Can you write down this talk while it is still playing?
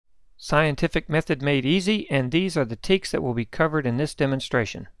Scientific method made easy, and these are the techniques that will be covered in this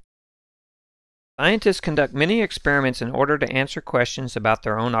demonstration. Scientists conduct many experiments in order to answer questions about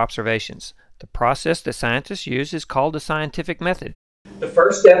their own observations. The process that scientists use is called the scientific method. The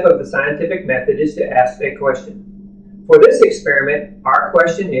first step of the scientific method is to ask a question. For this experiment, our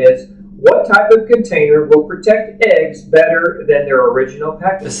question is, what type of container will protect eggs better than their original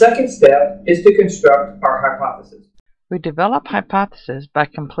package? The second step is to construct our hypothesis. We develop hypotheses by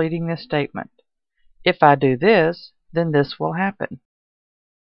completing this statement. If I do this, then this will happen.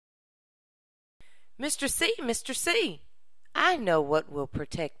 Mr. C, I know what will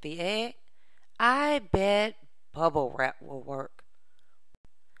protect the egg. I bet bubble wrap will work.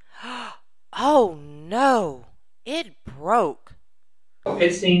 Oh no, it broke.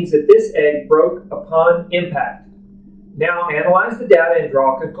 It seems that this egg broke upon impact. Now analyze the data and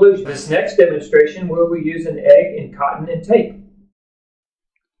draw a conclusion. This next demonstration, we will use an egg in cotton and tape.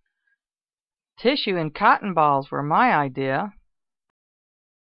 Tissue and cotton balls were my idea.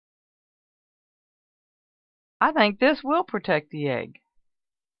 I think this will protect the egg.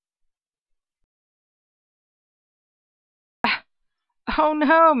 Oh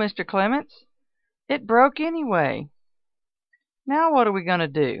no, Mr. Clements. It broke anyway. Now what are we going to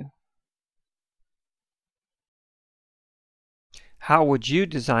do? How would you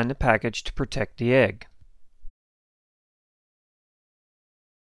design the package to protect the egg?